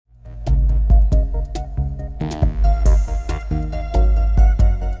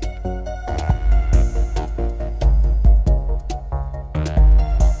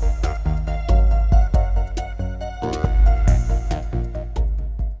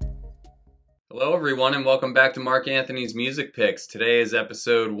Hello everyone and welcome back to Mark Anthony's Music Picks. Today is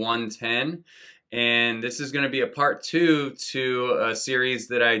episode 110 and this is going to be a part 2 to a series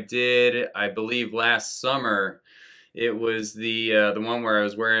that I did, I believe, last summer. It was the one where I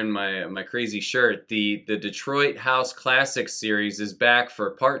was wearing my crazy shirt. The Detroit House Classics series is back for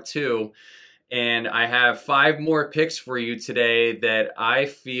part 2, and I have 5 more picks for you today that I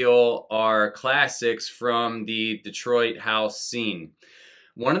feel are classics from the Detroit house scene.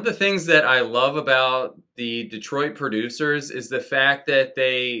 One of the things that I love about the Detroit producers is the fact that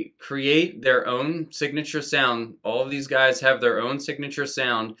they create their own signature sound. All of these guys have their own signature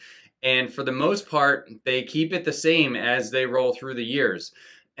sound, and for the most part, they keep it the same as they roll through the years.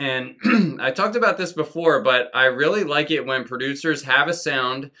 And I talked about this before, but I really like it when producers have a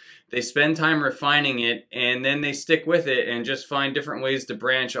sound, they spend time refining it, and then they stick with it and just find different ways to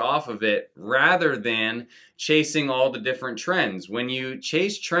branch off of it rather than chasing all the different trends. When you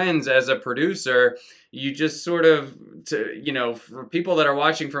chase trends as a producer, you just sort of, for people that are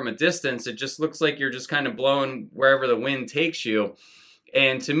watching from a distance, it just looks like you're just kind of blowing wherever the wind takes you.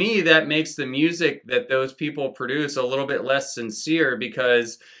 And to me, that makes the music that those people produce a little bit less sincere,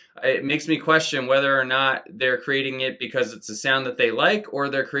 because it makes me question whether or not they're creating it because it's a sound that they like, or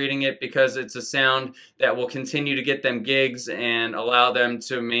they're creating it because it's a sound that will continue to get them gigs and allow them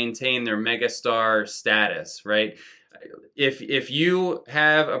to maintain their megastar status, right? If you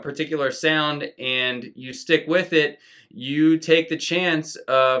have a particular sound and you stick with it, you take the chance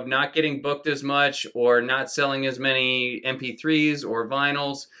of not getting booked as much or not selling as many MP3s or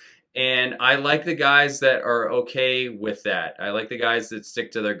vinyls. And I like the guys that are okay with that. I like the guys that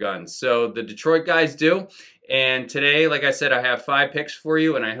stick to their guns. So the Detroit guys do. And today, like I said, I have 5 picks for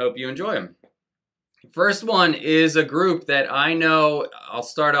you, and I hope you enjoy them. First one is a group that I know, I'll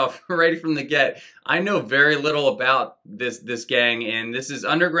start off right from the get. I know very little about this gang, and this is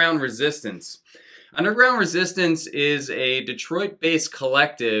Underground Resistance. Underground Resistance is a Detroit-based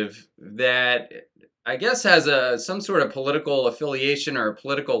collective that I guess has some sort of political affiliation or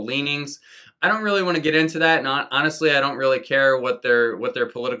political leanings. I don't really want to get into that, and honestly, I don't really care what their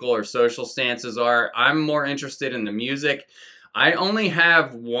political or social stances are. I'm more interested in the music. I only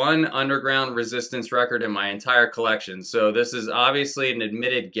have 1 Underground Resistance record in my entire collection, so this is obviously an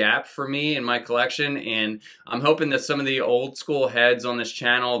admitted gap for me in my collection, and I'm hoping that some of the old school heads on this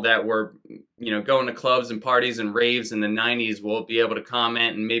channel that were, going to clubs and parties and raves in the 90s will be able to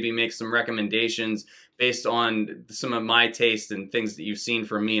comment and maybe make some recommendations based on some of my taste and things that you've seen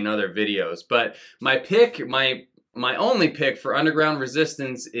from me in other videos. But my pick, my only pick for Underground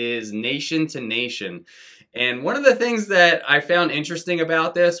Resistance is Nation to Nation. And one of the things that I found interesting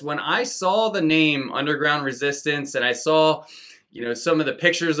about this, when I saw the name Underground Resistance and I saw, some of the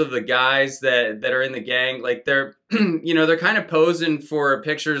pictures of the guys that are in the gang, like they're, they're kind of posing for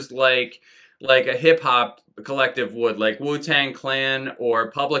pictures like a hip-hop collective would, like Wu-Tang Clan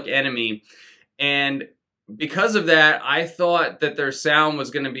or Public Enemy. And because of that, I thought that their sound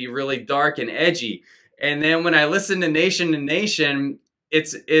was going to be really dark and edgy. And then when I listened to Nation,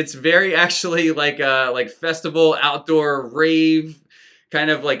 it's very actually like a festival outdoor rave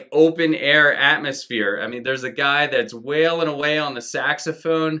kind of like open air atmosphere. I mean, there's a guy that's wailing away on the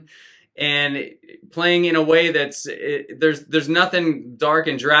saxophone and playing in a way that's there's nothing dark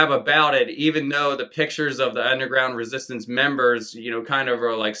and drab about it, even though the pictures of the Underground Resistance members, kind of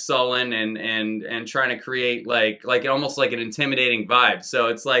are like sullen and trying to create like almost like an intimidating vibe. So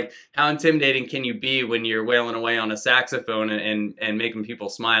it's like, how intimidating can you be when you're wailing away on a saxophone and making people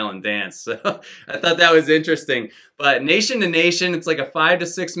smile and dance? So I thought that was interesting. But Nation to Nation, it's like a 5 to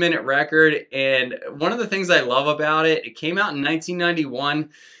 6 minute record, and one of the things I love about it, it came out in 1991.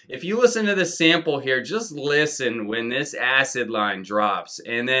 If you listen to the sample here, just listen when this acid line drops,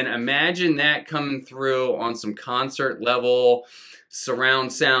 and then imagine that coming through on some concert level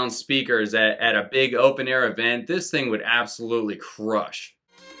surround sound speakers at a big open air event. This thing would absolutely crush.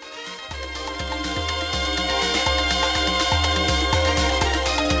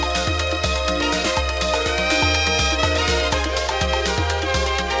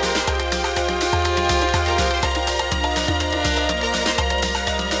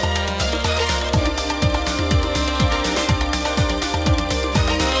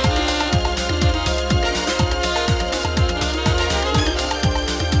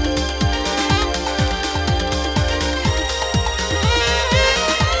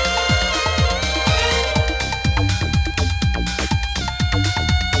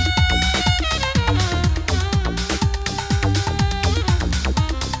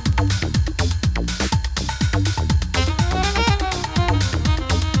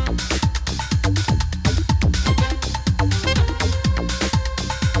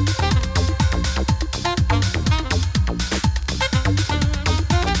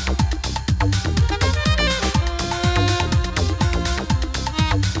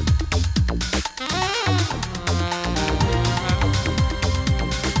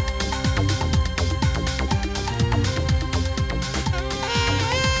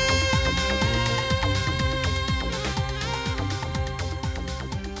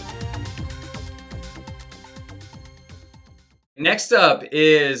 Next up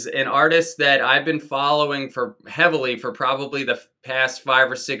is an artist that I've been following heavily for probably the past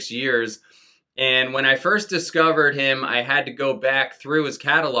 5 or 6 years. And when I first discovered him, I had to go back through his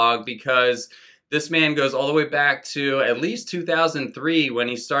catalog because this man goes all the way back to at least 2003 when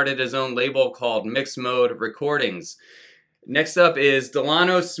he started his own label called Mixed Mode Recordings. Next up is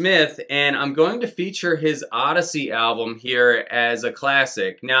Delano Smith, and I'm going to feature his Odyssey album here as a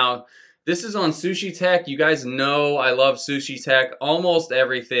classic. Now, this is on Sushi Tech. You guys know I love Sushi Tech. Almost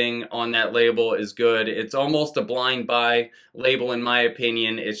everything on that label is good. It's almost a blind buy label in my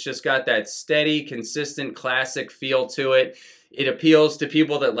opinion. It's just got that steady, consistent, classic feel to it. It appeals to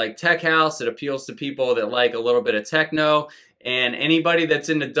people that like tech house. It appeals to people that like a little bit of techno. And anybody that's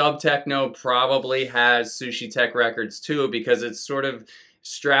into dub techno probably has Sushi Tech records too, because it's sort of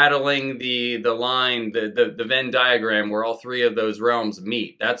straddling the line, the Venn diagram where all three of those realms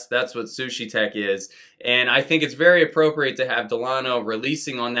meet. That's what Sushi Tech is. And I think it's very appropriate to have Delano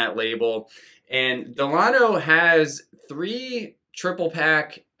releasing on that label. And Delano has 3 triple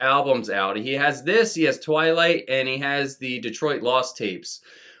pack albums out. He has this, he has Twilight, and he has the Detroit Lost tapes.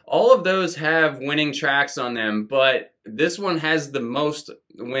 All of those have winning tracks on them, but this one has the most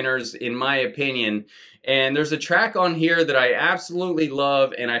winners in my opinion. And there's a track on here that I absolutely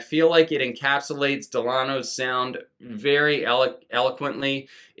love, and I feel like it encapsulates Delano's sound very eloquently.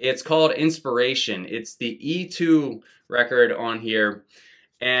 It's called Inspiration. It's the E2 record on here.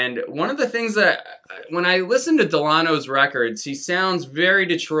 And one of the things that, when I listen to Delano's records, he sounds very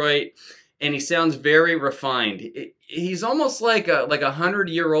Detroit, and he sounds very refined. He's almost like a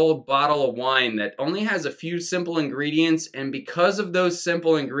 100-year-old bottle of wine that only has a few simple ingredients, and because of those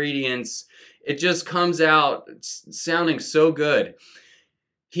simple ingredients, it just comes out sounding so good.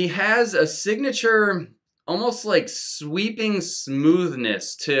 He has a signature, almost like sweeping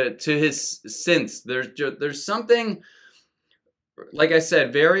smoothness to his synths. There's something, like I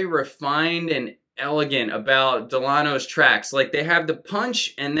said, very refined and elegant about Delano's tracks. Like, they have the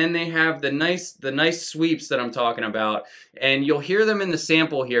punch, and then they have the nice sweeps that I'm talking about, and you'll hear them in the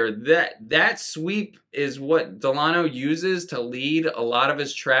sample here. That sweep is what Delano uses to lead a lot of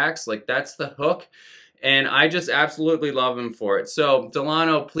his tracks. Like, that's the hook, and I just absolutely love him for it. So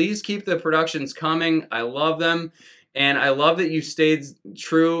Delano, please keep the productions coming. I love them, and I love that you stayed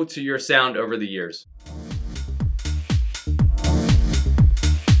true to your sound over the years.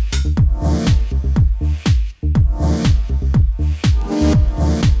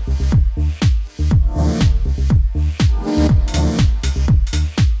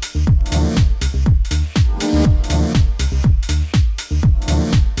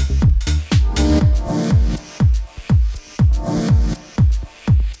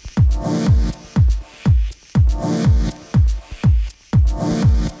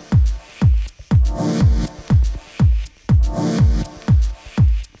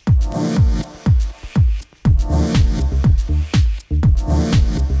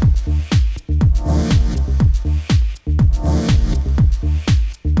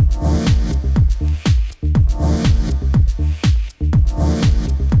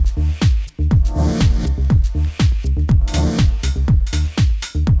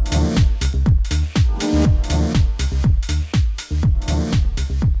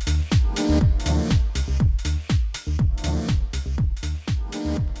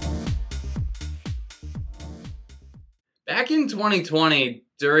 Back in 2020,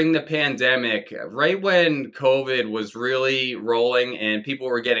 during the pandemic, right when COVID was really rolling and people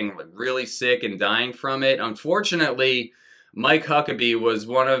were getting really sick and dying from it, unfortunately, Mike Huckaby was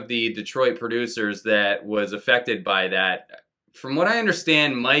one of the Detroit producers that was affected by that. From what I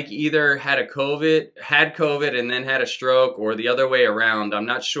understand, Mike either had COVID and then had a stroke, or the other way around. I'm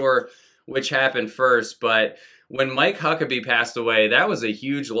not sure which happened first, but when Mike Huckaby passed away, that was a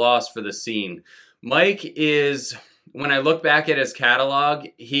huge loss for the scene. Mike is, when I look back at his catalog,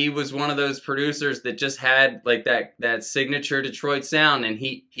 he was one of those producers that just had like that signature Detroit sound, and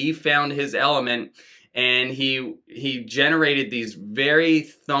he found his element, and he generated these very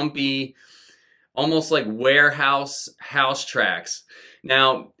thumpy, almost like warehouse house tracks.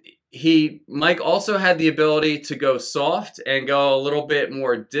 Now, Mike also had the ability to go soft and go a little bit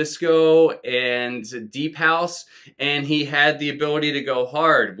more disco and deep house, and he had the ability to go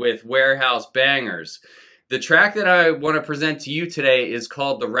hard with warehouse bangers. The track that I want to present to you today is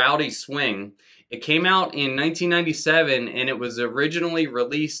called The Rowdy Swing. It came out in 1997, and it was originally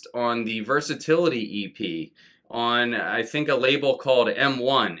released on the Versatility EP on, I think, a label called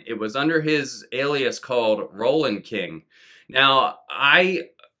M1. It was under his alias called Rollin' King. Now, I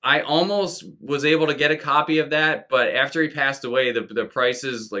I almost was able to get a copy of that, but after he passed away, the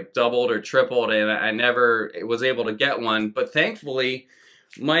prices like doubled or tripled, and I never was able to get one. But thankfully,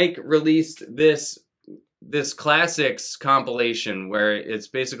 Mike released this classics compilation where it's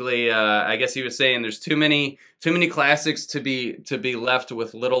basically I guess he was saying there's too many classics to be left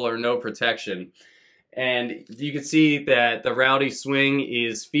with little or no protection. And you can see that the Rowdy Swing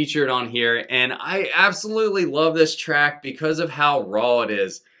is featured on here, and I absolutely love this track because of how raw it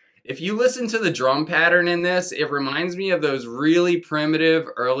is. If you listen to the drum pattern in this, it reminds me of those really primitive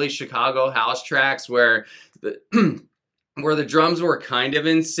early Chicago house tracks where the where the drums were kind of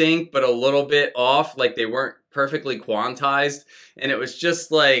in sync but a little bit off, like they weren't perfectly quantized, and it was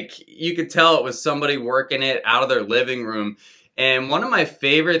just like you could tell it was somebody working it out of their living room. And one of my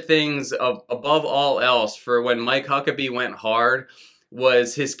favorite things above all else for when Mike Huckaby went hard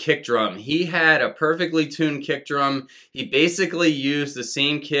was his kick drum. He had a perfectly tuned kick drum. He basically used the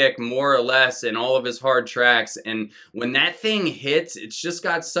same kick more or less in all of his hard tracks, and when that thing hits, it's just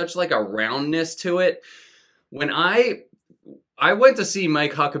got such like a roundness to it. When I went to see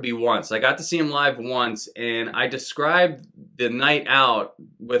Mike Huckaby once. I got to see him live once, and I described the night out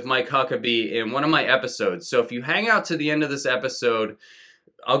with Mike Huckaby in one of my episodes. So if you hang out to the end of this episode,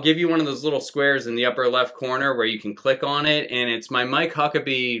 I'll give you one of those little squares in the upper left corner where you can click on it, and it's my Mike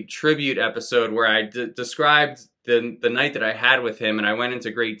Huckaby tribute episode where I described the night that I had with him, and I went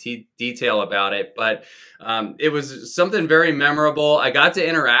into great detail about it. But it was something very memorable. I got to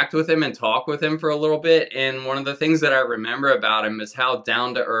interact with him and talk with him for a little bit, and one of the things that I remember about him is how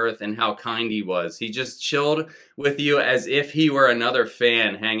down to earth and how kind he was. He just chilled with you as if he were another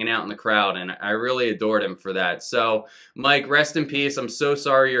fan hanging out in the crowd, and I really adored him for that. So Mike, rest in peace. I'm so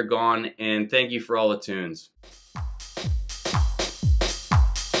sorry you're gone, and thank you for all the tunes.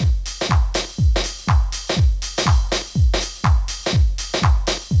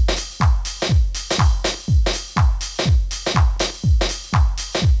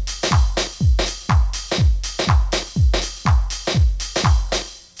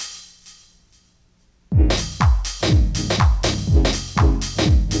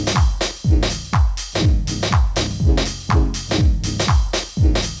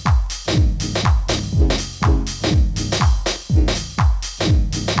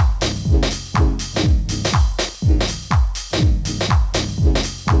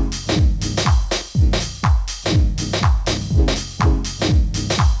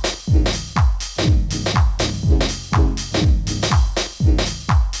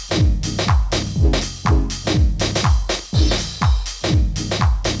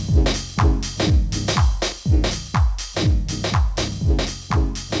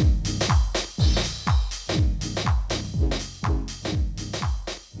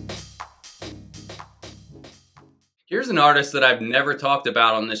 Here's an artist that I've never talked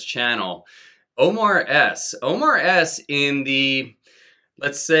about on this channel, Omar-s. Omar-s in the,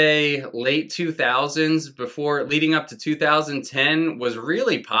 let's say, late 2000s, leading up to 2010, was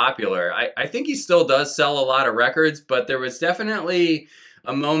really popular. I think he still does sell a lot of records, but there was definitely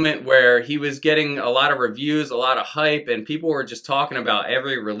a moment where he was getting a lot of reviews, a lot of hype, and people were just talking about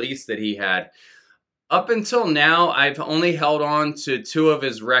every release that he had. Up until now, I've only held on to 2 of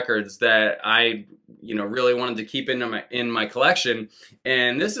his records that I, really wanted to keep in my collection,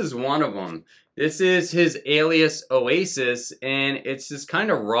 and this is one of them. This is his alias Oasis, and it's this kind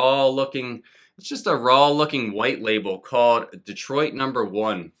of raw looking, it's just a raw looking white label called Detroit Number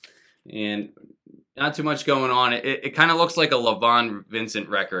 1, and not too much going on. It kind of looks like a LaVon Vincent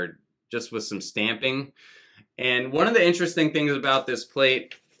record, just with some stamping. And one of the interesting things about this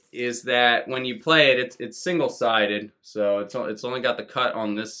plate is that when you play it, it's single-sided, so it's only got the cut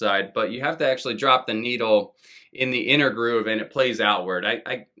on this side, but you have to actually drop the needle in the inner groove and it plays outward.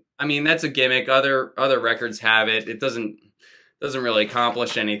 I mean, that's a gimmick. Other records have it. It doesn't really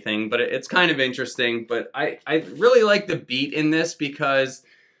accomplish anything, but it's kind of interesting. But I really like the beat in this because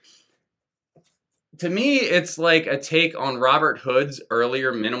to me, it's like a take on Robert Hood's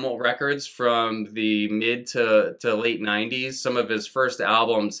earlier minimal records from the mid to late 90s. Some of his first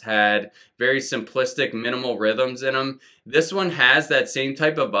albums had very simplistic minimal rhythms in them. This one has that same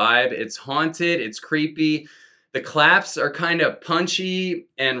type of vibe. It's haunted, it's creepy. The claps are kind of punchy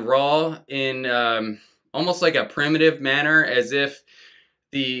and raw in almost like a primitive manner, as if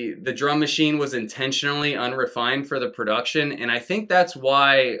the drum machine was intentionally unrefined for the production, and I think that's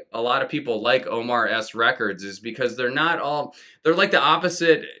why a lot of people like Omar-s records, is because they're like the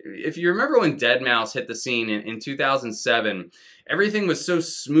opposite. If you remember when deadmau5 hit the scene in 2007, everything was so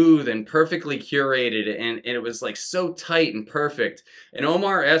smooth and perfectly curated, and it was like so tight and perfect. An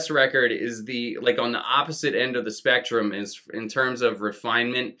Omar-s record is like on the opposite end of the spectrum is in terms of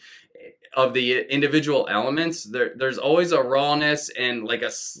refinement of the individual elements. There's always a rawness and like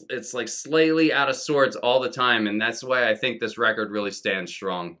it's like slightly out of sorts all the time, and that's why I think this record really stands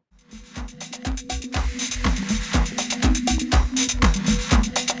strong.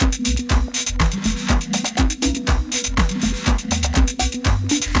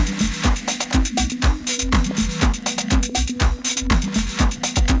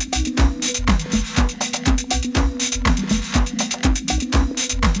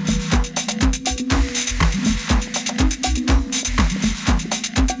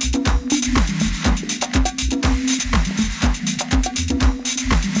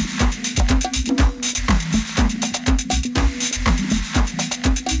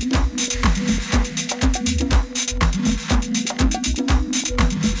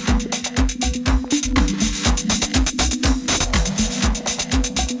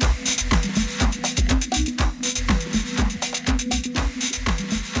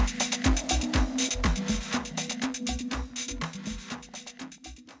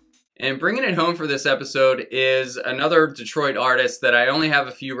 And bringing it home for this episode is another Detroit artist that I only have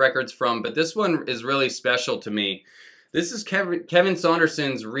a few records from, but this one is really special to me. This is Kevin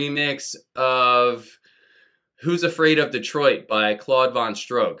Saunderson's remix of Who's Afraid of Detroit by Claude Von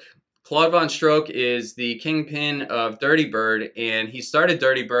Stroke. Claude Von Stroke is the kingpin of Dirty Bird, and he started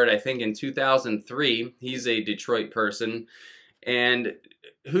Dirty Bird, I think, in 2003. He's a Detroit person. And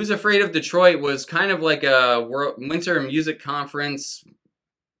Who's Afraid of Detroit was kind of like a winter music conference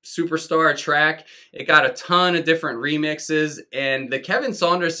superstar track. It got a ton of different remixes, and the Kevin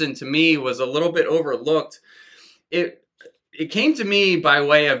Saunderson to me was a little bit overlooked. It came to me by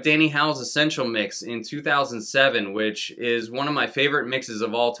way of Danny Howell's Essential Mix in 2007, which is one of my favorite mixes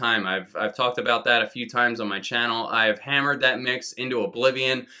of all time. I've talked about that a few times on my channel. I've hammered that mix into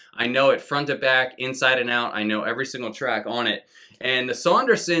oblivion. I know it front to back, inside and out. I know every single track on it. And the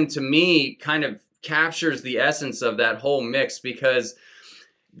Saunderson to me kind of captures the essence of that whole mix, because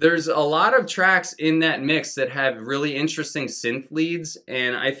there's a lot of tracks in that mix that have really interesting synth leads,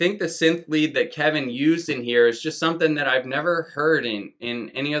 and I think the synth lead that Kevin used in here is just something that I've never heard in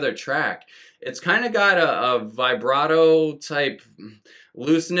any other track. It's kind of got a vibrato type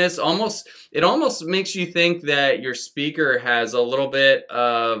looseness. It almost makes you think that your speaker has a little bit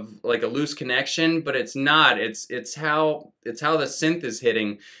of like a loose connection, but it's not. It's how the synth is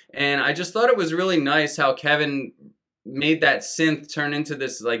hitting, and I just thought it was really nice how Kevin made that synth turn into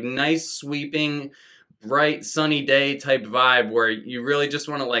this like nice sweeping bright sunny day type vibe where you really just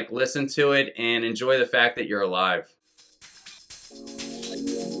want to like listen to it and enjoy the fact that you're alive.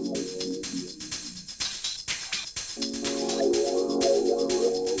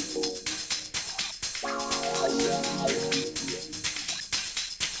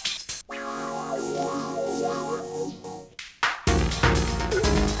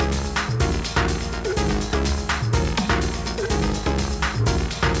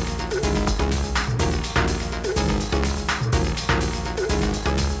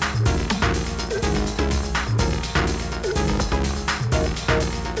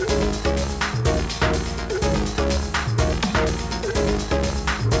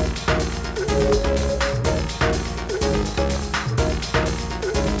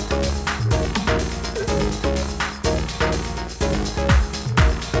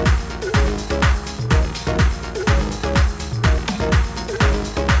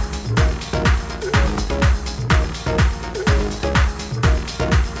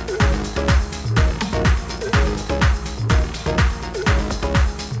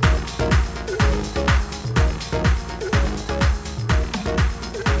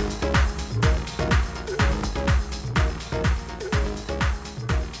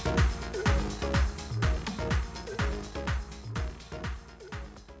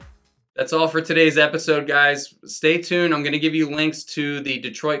 That's all for today's episode, guys. Stay tuned. I'm going to give you links to the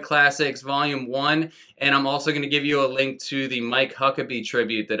Detroit Classics Volume 1, and I'm also going to give you a link to the Mike Huckaby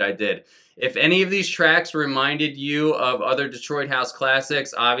tribute that I did. If any of these tracks reminded you of other Detroit House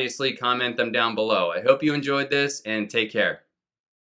classics, obviously comment them down below. I hope you enjoyed this, and take care.